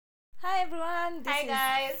Hi everyone. Hi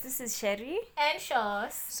guys. This is Sherry. And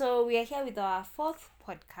Shows. So we are here with our fourth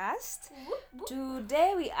podcast.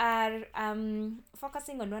 Today we are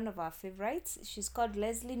focusing on one of our favorites. She's called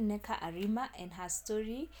Leslie Nneka Arima, and her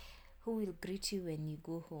story, Who Will Greet You When You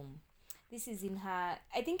Go Home. This is in her,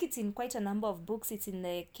 I think it's in quite a number of books. It's in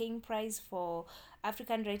the King Prize for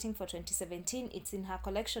African Writing for 2017. It's in her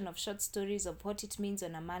collection of short stories of what it means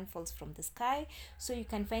when a man falls from the sky. So you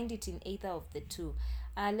can find it in either of the two.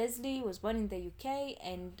 Leslie was born in the UK,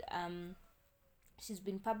 and she's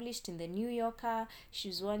been published in the New Yorker.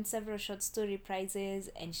 She's won several short story prizes,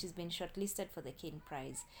 and she's been shortlisted for the King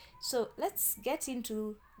Prize. So let's get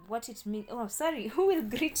into what it means. Oh, sorry, who will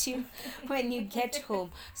greet you when you get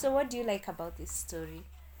home? So what do you like about this story?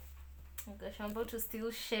 Oh gosh, I'm about to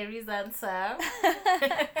steal Sherry's answer.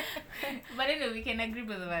 But anyway, we can agree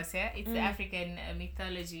both of us, yeah? It's the African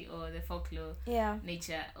mythology or the folklore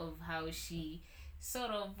nature of how she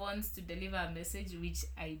sort of wants to deliver a message, which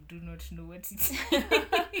I do not know what it is.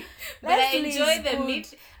 But I enjoy the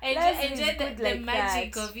myth. I enjoy the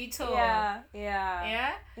magic of it all.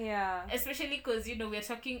 Yeah. Especially because, we're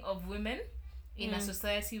talking of women in a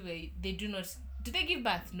society where they do not... Do they give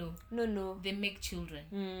birth? No. They make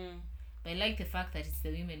children. But I like the fact that it's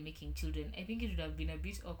the women making children. I think it would have been a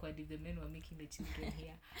bit awkward if the men were making the children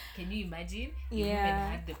here. Can you imagine if women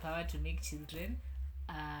had the power to make children?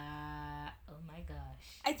 Oh my gosh.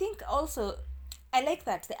 I think also I like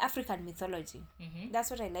that, the African mythology.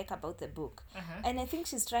 That's what I like about the book. And I think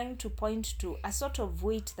she's trying to point to a sort of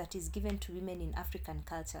weight that is given to women in African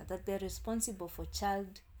culture, that they're responsible for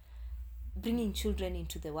bringing children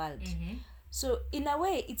into the world. So in a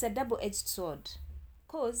way, it's a double-edged sword,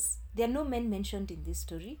 because there are no men mentioned in this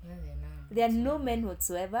story. There are no men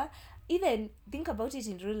whatsoever. Even think about it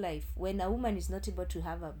in real life. When a woman is not able to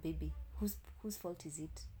have a baby, whose fault is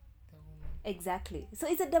it? The woman. Exactly. So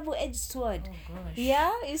it's a double-edged sword. Oh gosh.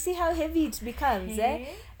 Yeah, you see how heavy it becomes.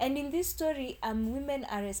 And in this story, women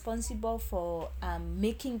are responsible for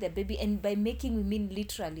making the baby, and by making we mean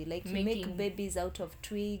literally, like you make babies out of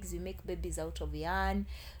twigs, you make babies out of yarn,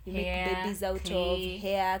 you make babies out of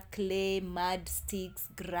hair, clay, mud, sticks,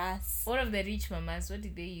 grass. All of the rich mamas, what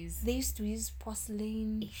did they use? They used to use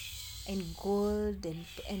porcelain and gold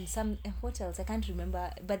and some, and what else I can't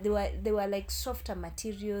remember, but they were like softer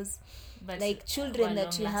materials, but like children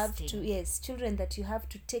that you have to children that you have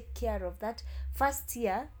to take care of that first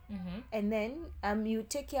year, and then you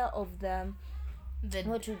take care of the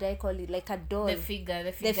what would I call it, like a doll, the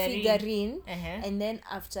figurine. And then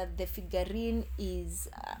after the figurine is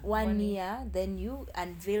 1 year, then you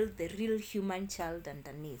unveil the real human child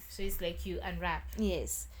underneath. So it's like you unwrap.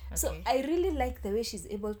 Yes. Okay. So I really like the way she's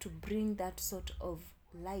able to bring that sort of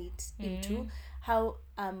light into how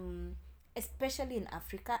especially in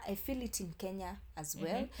Africa, I feel it in Kenya as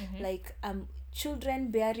well, like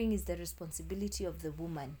children bearing is the responsibility of the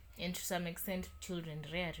woman, and to some extent children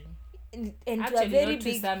rearing, and actually, to a very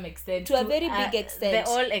big extent, the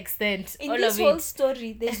all extent in all this of whole it.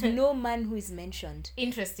 Story there's no man who is mentioned.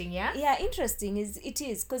 Interesting. Interesting is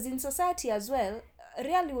because in society as well,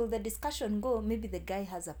 really will the discussion go, maybe the guy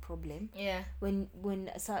has a problem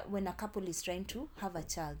when a couple is trying to have a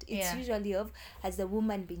child. It's usually of, has the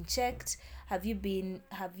woman been checked, have you been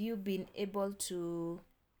able to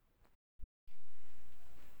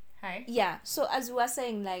so as we were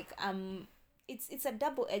saying, like it's a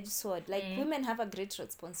double-edged sword. Like women have a great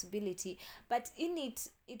responsibility, but in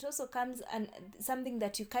it also comes and something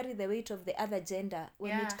that you carry the weight of the other gender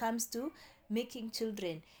when it comes to making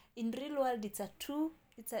children. In real world, it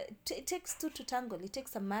takes two to tangle. It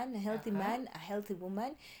takes a man, a healthy man, a healthy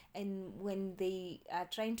woman, and when they are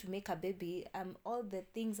trying to make a baby, all the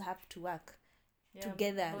things have to work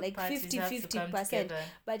together, like 50-50%.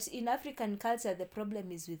 But in African culture, the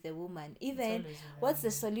problem is with the woman. Even what's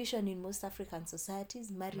the solution in most African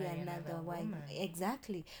societies? Marry another wife.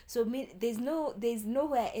 Exactly. So there's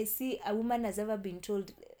nowhere I see a woman has ever been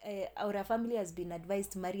told or a family has been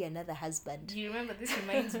advised to marry another husband. Do you remember, this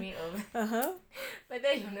reminds me of but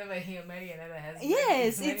then you never hear marry another husband.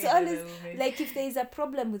 Yes, it's always like if there is a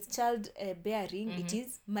problem with child bearing, it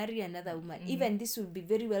is marry another woman. Even this will be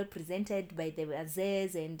very well presented by the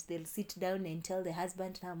wazés, and they'll sit down and tell the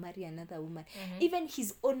husband, now marry another woman. Even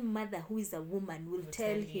his own mother, who is a woman, will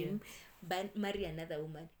tell him, but marry another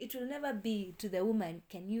woman. It will never be to the woman,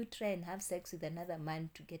 can you try and have sex with another man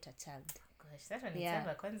to get a child? That one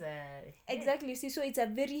exactly. See, so it's a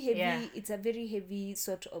very heavy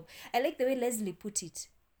sort of, I like the way Leslie put it,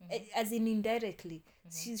 as in indirectly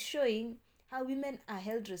she's showing how women are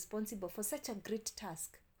held responsible for such a great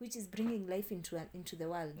task, which is bringing life into the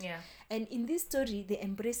world. And in this story, they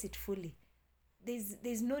embrace it fully.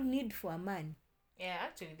 there's no need for a man. Yeah,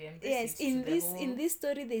 actually, yes, in this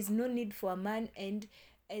story, there's no need for a man, and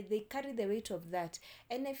they carry the weight of that.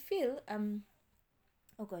 And I feel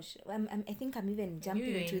oh gosh, I think I'm even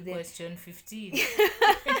jumping into the question 15.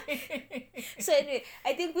 So anyway,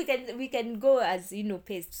 I think we can go as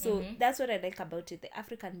paced. So that's what I like about it, the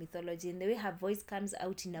African mythology, and the way her voice comes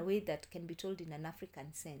out in a way that can be told in an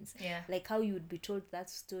African sense. Yeah. Like how you would be told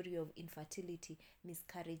that story of infertility,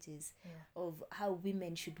 miscarriages, of how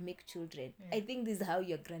women should make children. I think this is how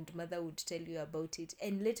your grandmother would tell you about it,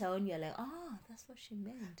 and later on you're like, oh, that's what she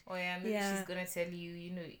meant. Oh yeah, maybe she's gonna tell you,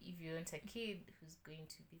 if you want a kid who's going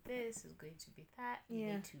to be this, who's going to be that, you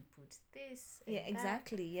need to put this. Yeah,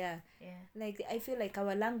 exactly. Yeah. Like I feel like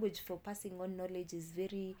our language for passing on knowledge is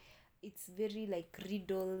very like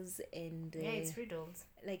riddles and it's riddles.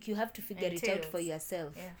 Like you have to figure it out for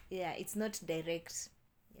yourself. Yeah, it's not direct.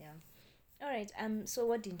 Yeah. All right. So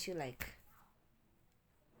what didn't you like?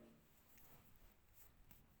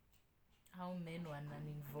 How men were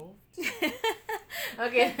uninvolved.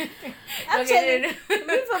 Okay. Actually,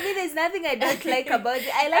 for me, there's nothing I don't like about it.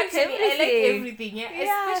 I like everything. I like everything.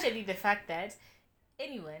 Yeah. Especially the fact that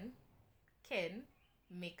anyone can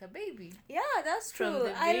make a baby. Yeah, that's true.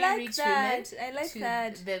 I like that.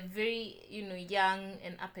 The very young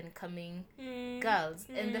and up and coming girls,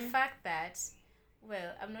 and the fact that,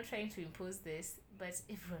 well, I'm not trying to impose this, but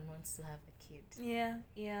everyone wants to have a kid. Yeah.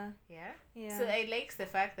 So I like the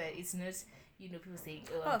fact that it's not people saying,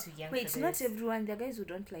 I'm too young for this. Wait, not everyone. There are guys who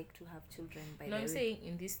don't like to have children, by the way. I'm saying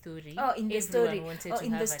in this story. Oh, in the story.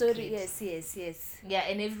 In the story, yes. Yeah,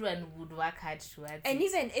 and everyone would work hard towards and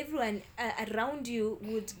even everyone around you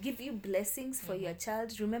would give you blessings for your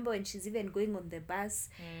child. Remember when she's even going on the bus,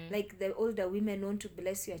 like the older women want to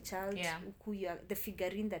bless your child, who you are, the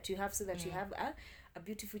figurine that you have, so that you have a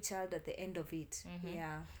beautiful child at the end of it.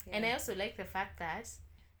 Yeah. And I also like the fact that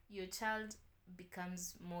your child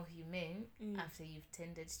becomes more humane after you've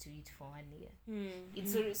tended to it for 1 year.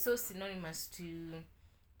 It's so synonymous to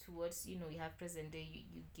what you have present day.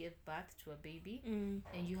 You give birth to a baby,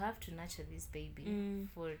 and you have to nurture this baby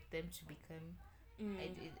for them to become.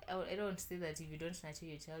 I don't say that if you don't nurture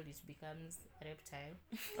your child, it becomes a reptile.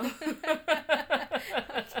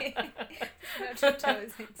 Okay. What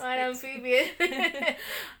I'm saying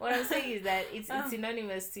is that it's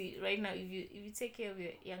synonymous to right now. If you take care of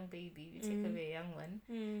your young baby, if you take care of your young one,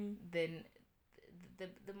 then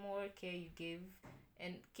the more care you give,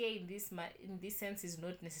 and care in this sense is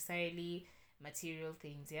not necessarily material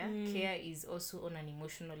things. Care is also on an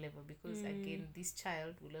emotional level, because again, this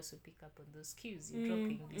child will also pick up on those cues you're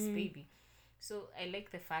dropping this baby. So I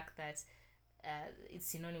like the fact that it's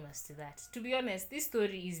synonymous to that. To be honest, this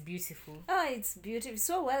story is beautiful. Oh, it's beautiful.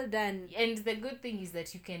 So well done. And the good thing is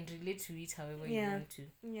that you can relate to it however you want to.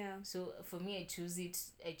 Yeah. So for me, I choose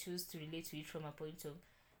to relate to it from a point of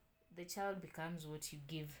the child becomes what you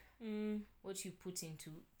give. What you put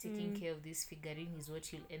into taking care of this figurine is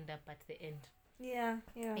what you'll end up at the end. Yeah.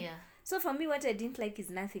 So for me, what I didn't like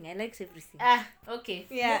is nothing. I liked everything. Okay.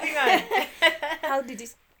 Yeah. Moving on.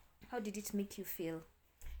 How did it make you feel?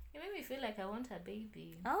 It made me feel like I want a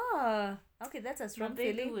baby. Oh, okay, that's a strong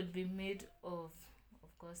feeling. My baby would be made of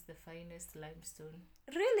course, the finest limestone.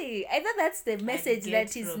 Really? I thought that's the message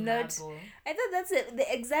that is not... Marble. I thought that's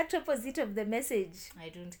the exact opposite of the message. I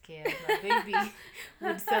don't care. My baby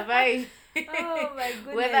would survive. Oh my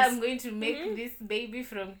goodness. Whether I'm going to make this baby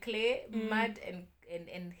from clay, mud and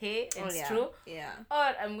hay and straw,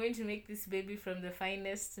 or I'm going to make this baby from the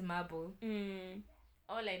finest marble.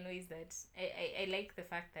 All I know is that I like the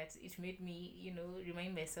fact that it made me,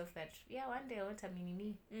 remind myself that, one day I want a mini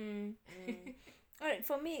me. Alright,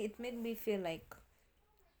 for me, it made me feel like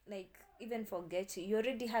even for Getty, you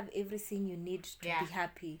already have everything you need to be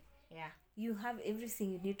happy. Yeah. You have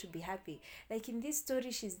everything you need to be happy. Like in this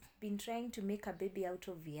story, she's been trying to make a baby out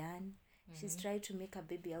of yarn. She's tried to make a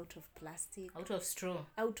baby out of plastic. Out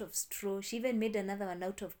of straw. She even made another one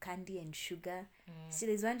out of candy and sugar. See,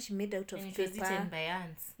 there's one she made out of paper. And it was eaten by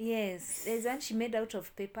ants. Yes. There's one she made out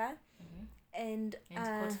of paper. And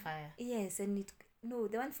caught fire. Yes, and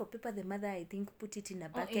the one for paper, the mother, I think, put it in a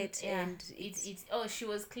bucket and she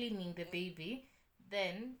was cleaning the baby.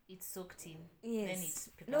 Then it soaked in. Yes. Then it's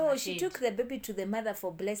paper mache. She took the baby to the mother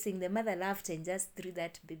for blessing. The mother laughed and just threw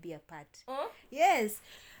that baby apart. Oh? Yes.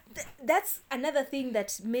 That's another thing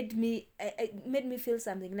that made me feel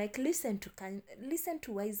something. Like listen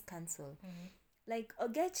to wise counsel. Like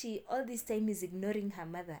Ogechi all this time is ignoring her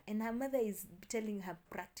mother, and her mother is telling her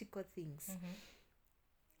practical things.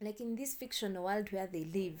 Like in this fictional world where they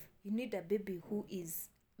live, you need a baby who is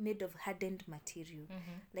made of hardened material.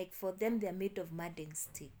 Like for them, they're made of mud and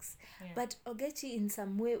sticks. But Ogechi in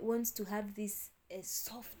some way wants to have this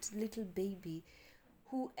soft little baby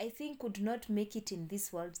who I think would not make it in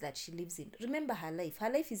this world that she lives in. Remember her life. Her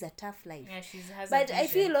life is a tough life. Yeah, but I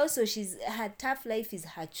feel also her tough life is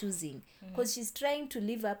her choosing, because she's trying to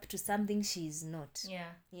live up to something she is not.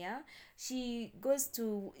 Yeah. She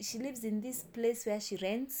lives in this place where she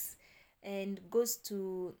rents and goes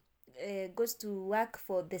to work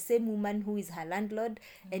for the same woman who is her landlord,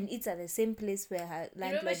 and eats at the same place where her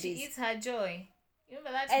landlord is. She eats her joy. You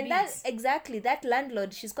remember that? And that's exactly that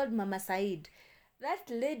landlord. She's called Mama Said.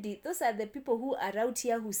 That lady, those are the people who are out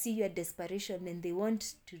here who see your desperation and they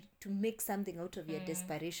want to make something out of your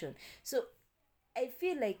desperation. So I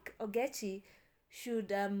feel like Ogechi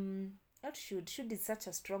should should is such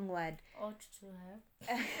a strong word. Ought to have.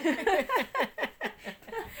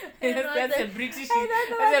 That's a British.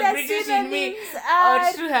 That's a British in me.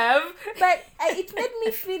 Ought to have. But it made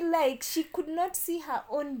me feel like she could not see her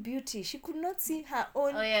own beauty. She could not see her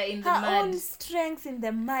own own strength in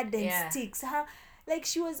the mud and sticks. Like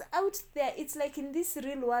she was out there. It's like in this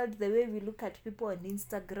real world, the way we look at people on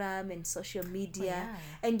Instagram and social media,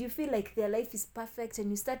 and you feel like their life is perfect,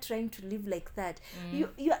 and you start trying to live like that.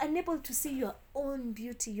 You're unable to see your own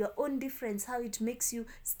beauty, your own difference, how it makes you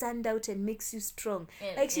stand out and makes you strong.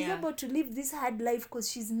 Like she's able to live this hard life because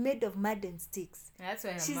she's made of mud and sticks. That's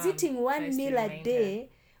why she's eating one meal a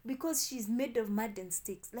day. Because she's made of mud and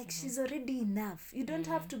sticks. Like she's already enough. You don't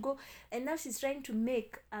have to go. And now she's trying to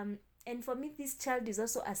make and for me, this child is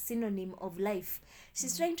also a synonym of life.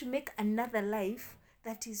 She's trying to make another life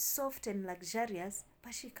that is soft and luxurious,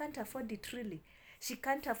 but she can't afford it really. She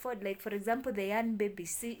can't afford, like, for example, the young baby.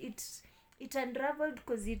 See, it unraveled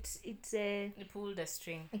because it pulled a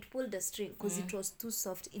string. It pulled a string because it was too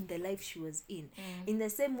soft in the life she was in. In the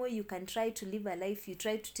same way, you can try to live a life. You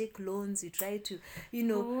try to take loans. You try to,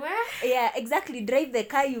 yeah, exactly. Drive the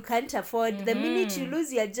car you can't afford. The minute you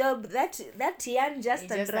lose your job, that yarn just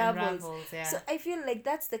unravels. Yeah. So I feel like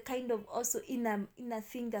that's the kind of also inner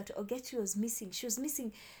thing that Ogechi was missing. She was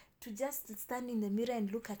missing to just stand in the mirror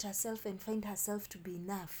and look at herself and find herself to be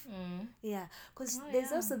enough. Yeah, because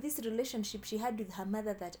there's also this relationship she had with her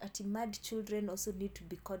mother that mad children also need to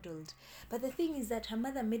be coddled. But the thing is that her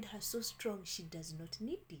mother made her so strong, she does not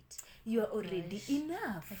need it. You are already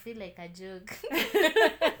enough. I feel like a joke.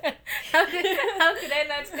 How could I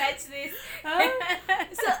not catch this?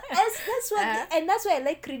 So that's what, and that's why I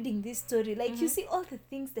like reading this story. Like you see all the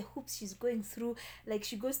things, the hoops she's going through. Like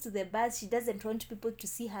she goes to the bus, she doesn't want people to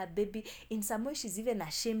see her baby. In some way, she's even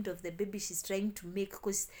ashamed of the baby she's trying to make,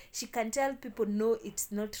 because she can tell people no,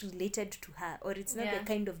 it's not related to her, or it's not the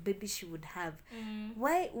kind of baby she would have.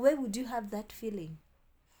 Why would you have that feeling?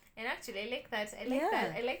 And actually, I like that.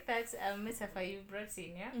 I like that metaphor you brought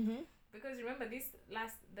in. Yeah. Because remember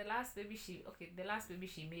the last baby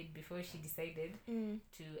she made before she decided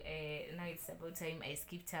to now it's about time I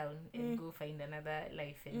skip town and go find another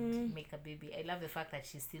life and make a baby. I love the fact that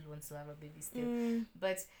she still wants to have a baby still.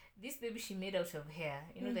 But this baby she made out of hair,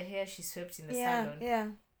 the hair she swept in the salon. Yeah.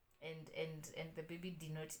 And the baby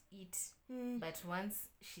did not eat. But once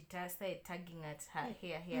she started tugging at her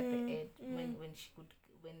hair here at the end,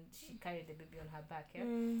 when she carried the baby on her back,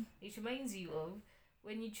 it reminds you of,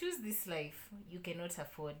 when you choose this life you cannot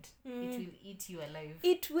afford, it will eat you alive.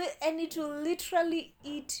 It will literally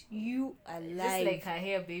eat you alive. Just like her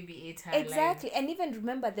hair baby ate her exactly alive. And even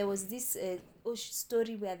remember there was this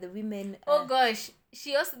story where the women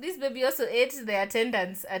this baby also ate the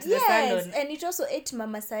attendants at the salon. And it also ate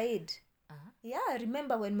Mama Said. Yeah,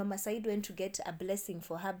 remember when Mama Said went to get a blessing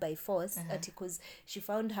for her by force, because she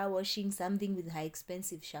found her washing something with her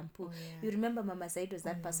expensive shampoo. You remember Mama Said was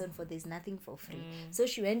that person for there's nothing for free. So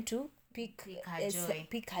she went to pick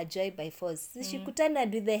her joy by force. So she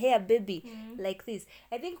kutana with the hair baby like this.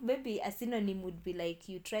 I think maybe a synonym would be like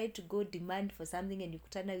you try to go demand for something and you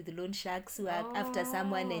kutana with the loan sharks who are after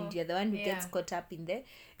someone and you're the one who gets caught up in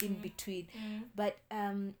between. But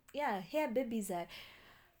hair babies are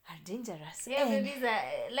dangerous. Babies are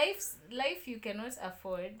life you cannot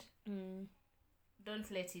afford.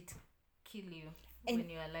 Don't let it kill you when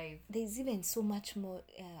you're alive. There's even so much more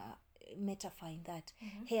metaphor in that.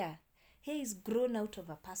 Hair is grown out of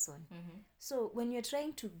a person. So when you're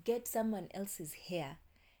trying to get someone else's hair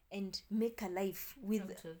and make a life with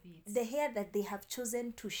the hair that they have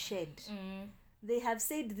chosen to shed, they have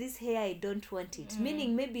said this hair I don't want it,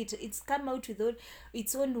 meaning maybe it's come out with all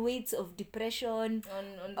its own weights of depression,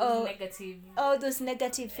 on those negative, all those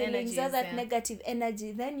negative feelings, all that energies, negative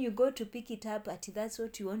energy. Then you go to pick it up that's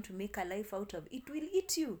what you want to make a life out of. It will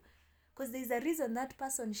eat you because there's a reason that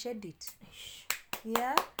person shed it.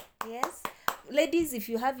 Yeah. Yes. Ladies, if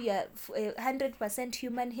you have your 100%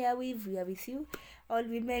 human hair weave, we are with you. All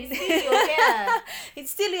women. It's still your hair.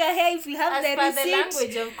 It's still your hair. If you have as the per receipt. the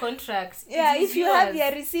language of contract. Yeah, if you have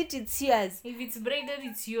your receipt, it's yours. If it's braided,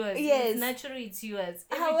 it's yours. Yes. If it's natural, it's yours.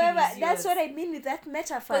 However, that's what I mean with that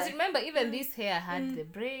metaphor. Because remember, even this hair had the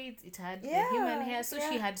braids, it had the human hair. So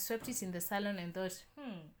she had swept it in the salon and thought,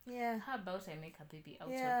 how about I make a baby out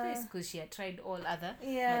of this? Because she had tried all other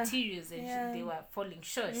materials and they were falling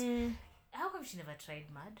short. How come she never tried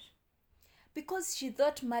mud? Because she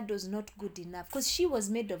thought mud was not good enough. Because she was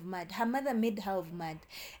made of mud. Her mother made her of mud.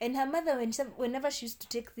 And her mother, whenever she used to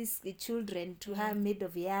take these children to her made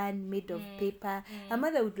of yarn, made of paper, her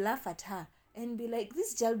mother would laugh at her and be like,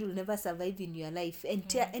 this child will never survive in your life. And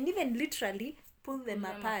tear, and even literally pull them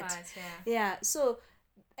apart. Yeah. So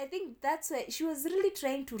I think that's why she was really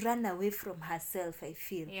trying to run away from herself, I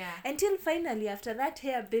feel. Yeah. Until finally, after that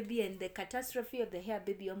hair baby and the catastrophe of the hair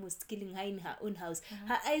baby almost killing her in her own house,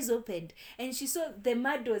 her eyes opened and she saw the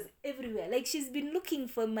mud was everywhere. Like, she's been looking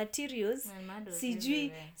for materials.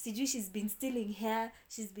 Sijui, she's been stealing hair,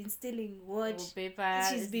 she's been stealing what? Paper.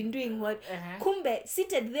 She's been doing what? Kumbe,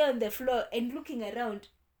 seated there on the floor and looking around.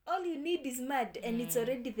 All you need is mud, and it's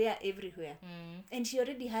already there everywhere. And she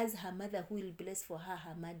already has her mother who will bless for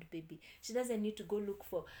her mud baby. She doesn't need to go look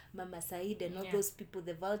for Mama Said and all those people,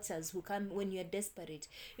 the vultures who come when you're desperate.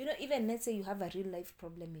 You know, even let's say you have a real life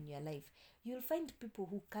problem in your life, you'll find people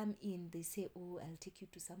who come in, they say, oh, I'll take you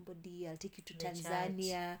to somebody, I'll take you to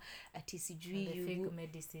Tanzania, at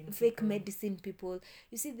TCG, fake medicine people.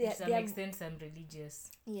 You see, they to some extent, some religious.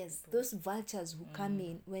 Yes, people. Those vultures who come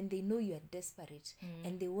in when they know you are desperate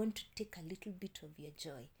and they want to take a little bit of your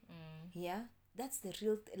joy. Yeah, that's the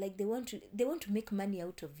real like they want to make money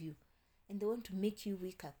out of you. And they want to make you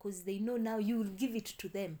weaker because they know now you will give it to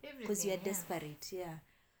them because you are desperate. Yeah.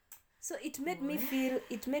 So it made me feel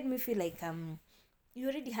like you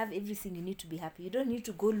already have everything you need to be happy. You don't need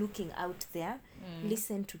to go looking out there.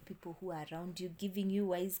 Listen to people who are around you, giving you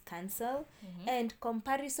wise counsel. And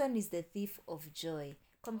comparison is the thief of joy.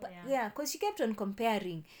 Because she kept on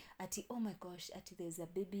comparing. Oh my gosh, there's a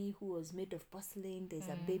baby who was made of porcelain. There's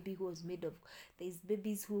a baby who was made of... There's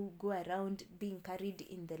babies who go around being carried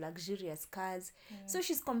in the luxurious cars. So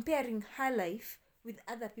she's comparing her life with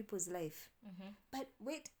other people's life. But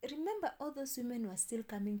wait, remember all those women were still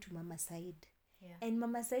coming to Mama Said. And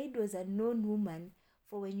Mama Said was a known woman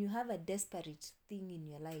for when you have a desperate thing in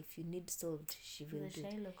your life you need solved, she will do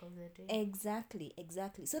it. Exactly.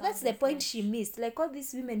 So that's the point she missed. Like all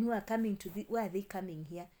these women who are coming to where are they coming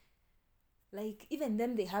here? Like even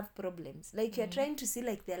them, they have problems. Like you're trying to see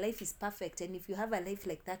like their life is perfect, and if you have a life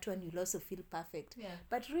like that one, you'll also feel perfect.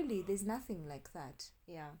 But really, there's nothing like that.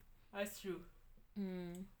 Yeah, that's true.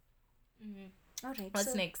 All right.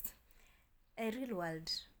 What's next? A real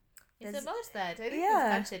world. It's about that. I think you've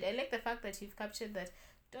captured. I like the fact that you've captured that.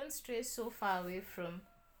 Don't stray so far away from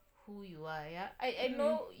who you are. Yeah, I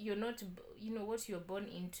know you're not. You know what you're born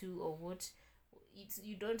into, or what.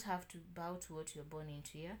 You don't have to bow to what you're born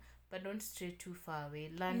into. Yeah, but don't stray too far away.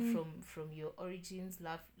 Learn from your origins.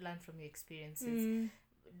 Learn from your experiences.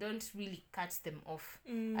 Don't really cut them off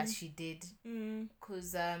as she did,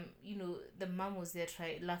 because you know, the mom was there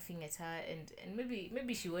laughing at her, and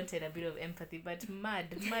maybe she wanted a bit of empathy, but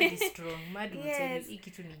mad is strong. Mad will tell you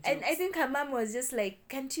ikitu ni jokes. And I think her mom was just like,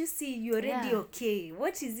 can't you see you're already okay?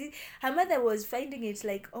 What is it? Her mother was finding it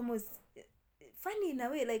like almost funny in a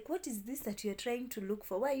way, like, what is this that you're trying to look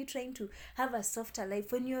for? Why are you trying to have a softer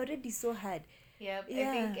life when you're already so hard?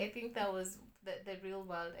 I think that was the real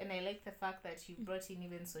world. And I like the fact that you brought in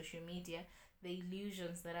even social media, the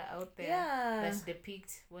illusions that are out there that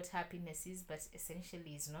depict what happiness is, but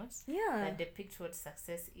essentially is not. That depict what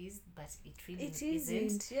success is, but it really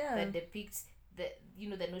isn't. That depicts the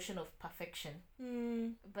notion of perfection.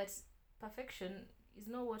 But perfection is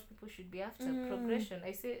not what people should be after. Progression.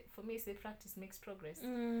 For me, practice makes progress.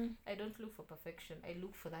 I don't look for perfection. I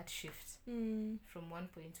look for that shift from one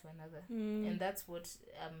point to another. And that's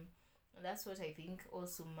what I think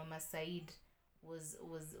also Mama Said was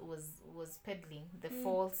peddling, the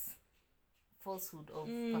falsehood of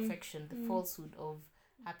perfection, the falsehood of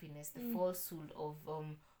happiness, the falsehood of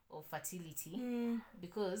fertility,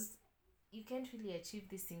 because you can't really achieve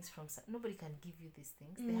these things from nobody can give you these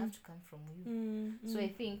things. They have to come from you. So I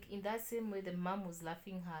think in that same way, the mom was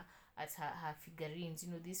laughing at her figurines.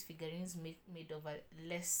 You know, these figurines made of a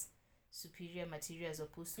less superior material as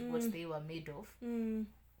opposed to what they were made of.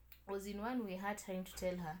 Was in one way her trying to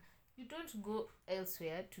tell her, you don't go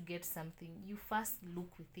elsewhere to get something. You first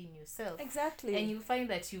look within yourself. Exactly. And you find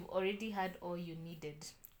that you've already had all you needed.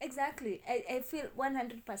 Exactly. I feel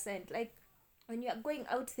 100%. Like, when you are going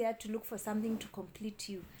out there to look for something to complete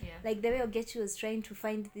you. Yeah. Like the way Ogechi was trying to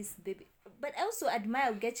find this baby. But I also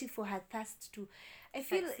admire Ogechi for her thirst too. I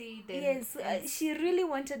feel she really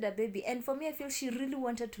wanted a baby, and for me I feel she really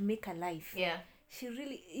wanted to make a life. Yeah. She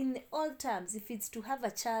really, in all terms, if it's to have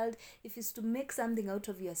a child, if it's to make something out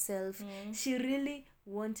of yourself, she really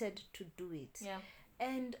wanted to do it. Yeah.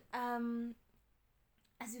 And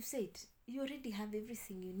as you said, you already have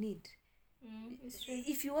everything you need. It's true.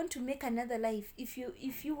 If you want to make another life, if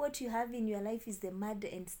you what you have in your life is the mud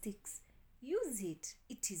and sticks, use it.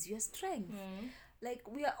 It is your strength. Like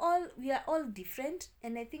we are all different,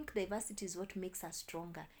 and I think diversity is what makes us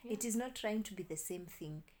stronger. It is not trying to be the same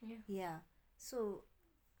thing. So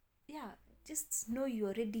just know you're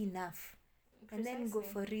already enough. Precisely. And then go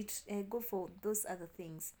for it, go for those other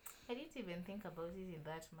things. I didn't even think about it in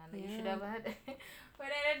that manner. You should have had when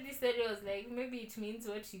I read this story, I was like, maybe it means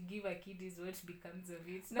what you give a kid is what becomes of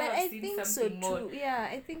it. Now but I've seen something more. Too. Yeah,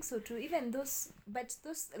 I think so too. Even those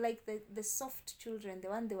like the soft children, the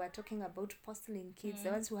one they were talking about, porcelain kids,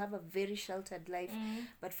 the ones who have a very sheltered life,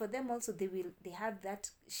 but for them also they have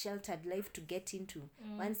that sheltered life to get into.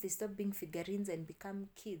 Once they stop being figurines and become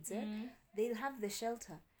kids, they'll have the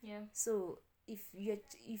shelter. So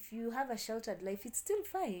if you have a sheltered life, it's still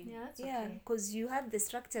fine. Because you have the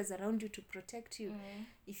structures around you to protect you.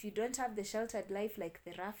 If you don't have the sheltered life, like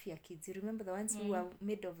the raffia kids, you remember the ones who were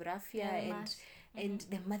made of raffia, and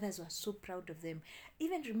the mothers were so proud of them.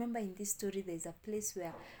 Even remember in this story, there's a place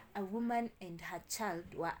where a woman and her child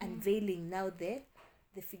were unveiling now the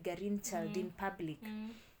figurine child in public,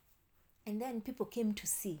 and then people came to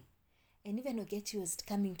see. And even Ogechi was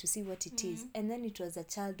coming to see what it is. And then it was a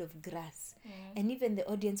child of grass. And even the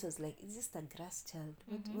audience was like, it's just a grass child.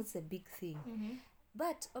 What's the big thing?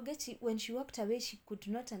 But Ogechi, when she walked away, she could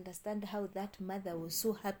not understand how that mother was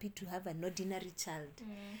so happy to have an ordinary child.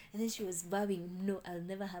 And then she was vowing, no, I'll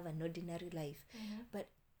never have an ordinary life. But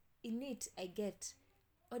in it, I get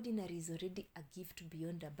ordinary is already a gift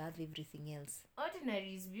beyond above everything else.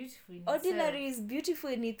 Ordinary is beautiful in Ordinary is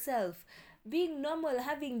beautiful in itself. Being normal,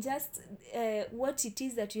 having just what it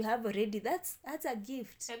is that you have already, that's a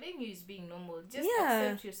gift. Being you is being normal. Just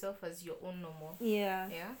accept yourself as your own normal.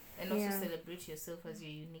 And also celebrate yourself as your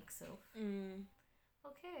unique self.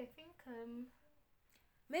 Okay, I think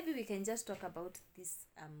maybe we can just talk about this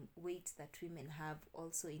weight that women have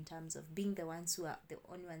also in terms of being the ones who are the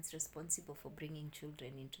only ones responsible for bringing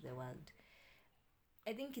children into the world.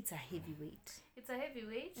 I think it's a heavy weight. It's a heavy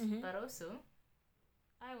weight, but also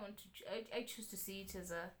I choose to see it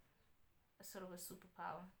as a sort of a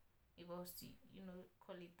superpower, if I was to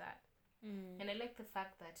call it that. And I like the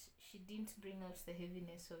fact that she didn't bring out the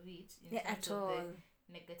heaviness of it in terms of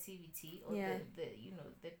the negativity or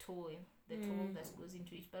the toll that goes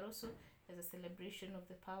into it, but also as a celebration of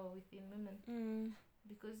the power within women.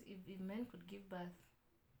 Because if men could give birth,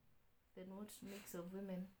 then what makes of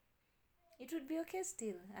women? It would be okay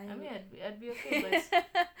still. I'd be okay,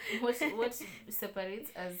 but what separates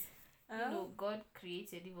as God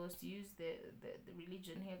created, if I was to use the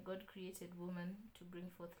religion here, God created woman to bring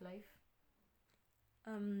forth life.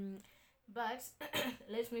 But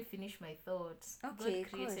let me finish my thoughts. Okay,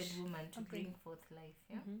 God created woman to bring forth life,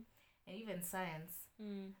 and even science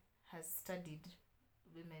has studied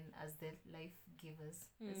women as the life givers,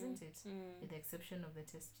 isn't it? With the exception of the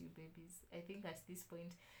test tube babies. I think at this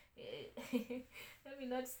point, let me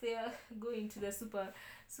not go into the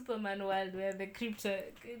Superman world where the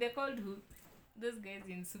they're called who? Those guys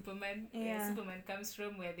in Superman. Superman comes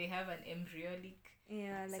from where they have an embryonic.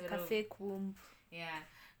 Like a fake womb.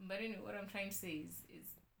 But anyway, what I'm trying to say is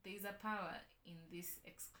there's a power in this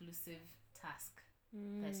exclusive task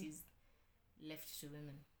that is left to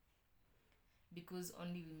women. Because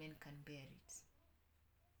only women can bear it.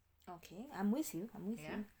 Okay, I'm with you.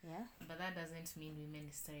 Yeah. But that doesn't mean women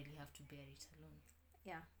necessarily have to bear it alone.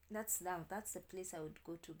 Yeah, that's the place I would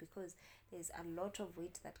go to, because there's a lot of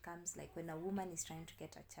weight that comes, like when a woman is trying to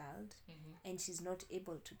get a child and she's not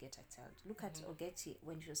able to get a child. Look at Ogechi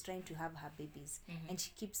when she was trying to have her babies and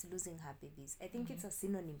she keeps losing her babies. I think it's a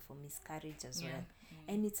synonym for miscarriage as well.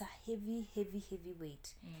 And it's a heavy, heavy, heavy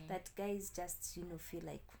weight that guys just, feel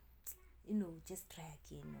like, just try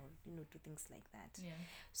again, or, do things like that.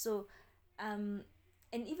 So,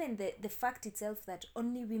 and even the fact itself that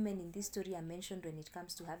only women in this story are mentioned when it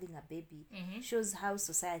comes to having a baby shows how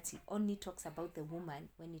society only talks about the woman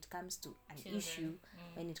when it comes to an issue,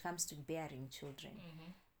 when it comes to bearing children.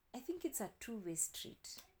 I think it's a two-way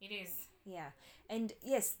street. It is. Yeah. And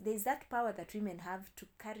yes, there's that power that women have to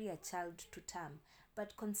carry a child to term,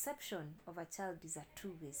 but conception of a child is a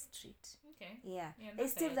two-way street. Okay. Yeah.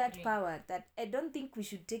 There's still that power that I don't think we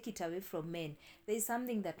should take it away from men. There's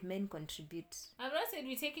something that men contribute. I'm not saying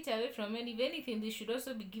we take it away from men. If anything, they should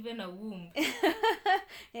also be given a womb.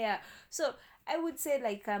 Yeah. So I would say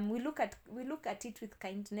like we look at it with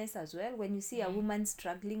kindness as well. When you see a woman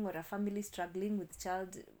struggling or a family struggling with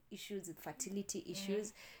child issues, with fertility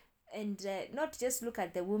issues, and not just look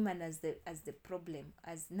at the woman as the problem,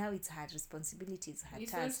 as now it's her responsibility, it's her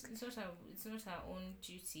task. It's not her own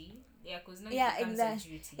duty. Yeah, because now it becomes a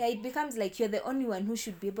duty. Yeah, it becomes like you're the only one who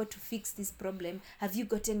should be able to fix this problem. Have you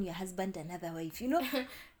gotten your husband another wife? You know,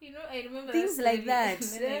 I remember things like that.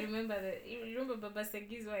 Then I remember you remember Baba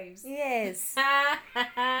Segi's wives. Yes.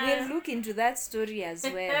 We'll look into that story as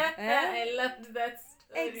well. I loved that story.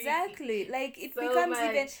 Exactly. Like it so becomes much.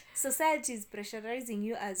 Even society is pressurizing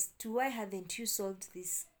you as to why haven't you solved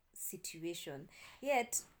this situation?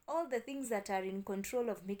 Yet all the things that are in control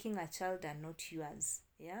of making a child are not yours.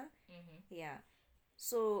 Yeah. Yeah.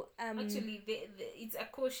 So actually it's a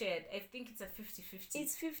co-shared. I think it's a 50-50.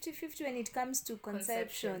 It's 50-50 when it comes to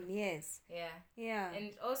conception. Yes. Yeah.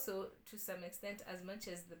 And also to some extent, as much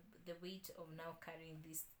as the weight of now carrying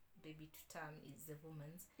this baby to term is the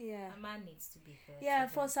woman's, a man needs to be there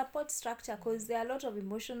for support structure, because there are a lot of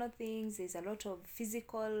emotional things, there's a lot of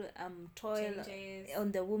physical toil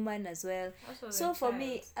on the woman as well. Also so for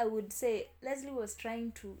me, I would say Leslie was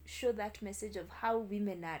trying to show that message of how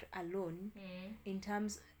women are alone in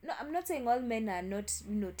terms. No, I'm not saying all men are not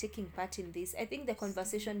taking part in this. I think the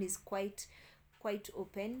conversation is quite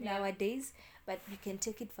open nowadays, but we can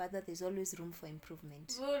take it further. There's always room for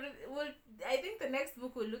improvement. Well, I think the next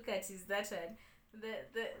book we'll look at is that one,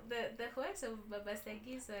 the what of Baba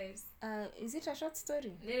Segi's wives. Is it a short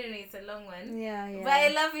story? No, it's a long one. Yeah. But I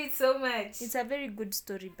love it so much. It's a very good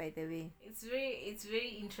story, by the way. It's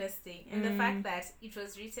very interesting, and the fact that it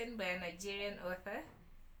was written by a Nigerian author.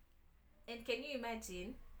 And can you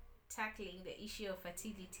imagine tackling the issue of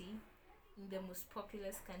fertility in the most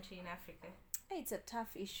populous country in Africa? It's a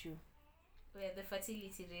tough issue. Where the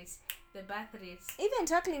fertility rate, the birth rate. Even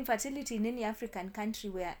tackling fertility in any African country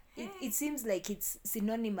where it seems like it's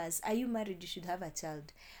synonymous. Are you married? You should have a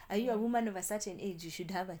child. Are you a woman of a certain age? You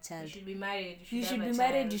should have a child. You should be married. You should be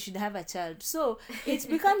married. You should have a child. So it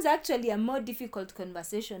becomes actually a more difficult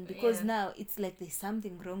conversation because now it's like there's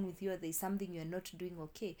something wrong with you or there's something you're not doing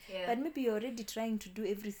okay. Yeah. But maybe you're already trying to do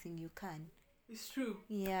everything you can. It's true.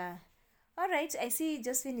 Yeah. All right, I see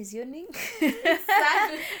Josephine is yawning. It's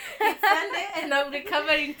Sunday and I'm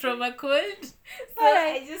recovering from a cold. So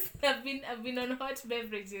I just have been on hot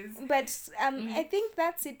beverages. But I think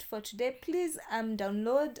that's it for today. Please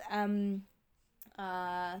download,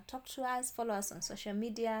 talk to us, follow us on social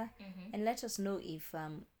media, and let us know if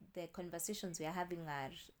the conversations we are having are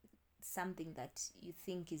something that you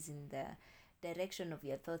think is in the direction of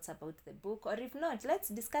your thoughts about the book, or if not, let's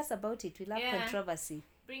discuss about it. We love controversy.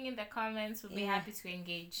 Bring in the comments. We'll be happy to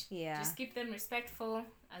engage. Just keep them respectful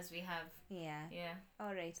as we have.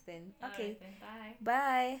 All right then. Okay. All right then. Bye.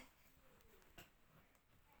 Bye.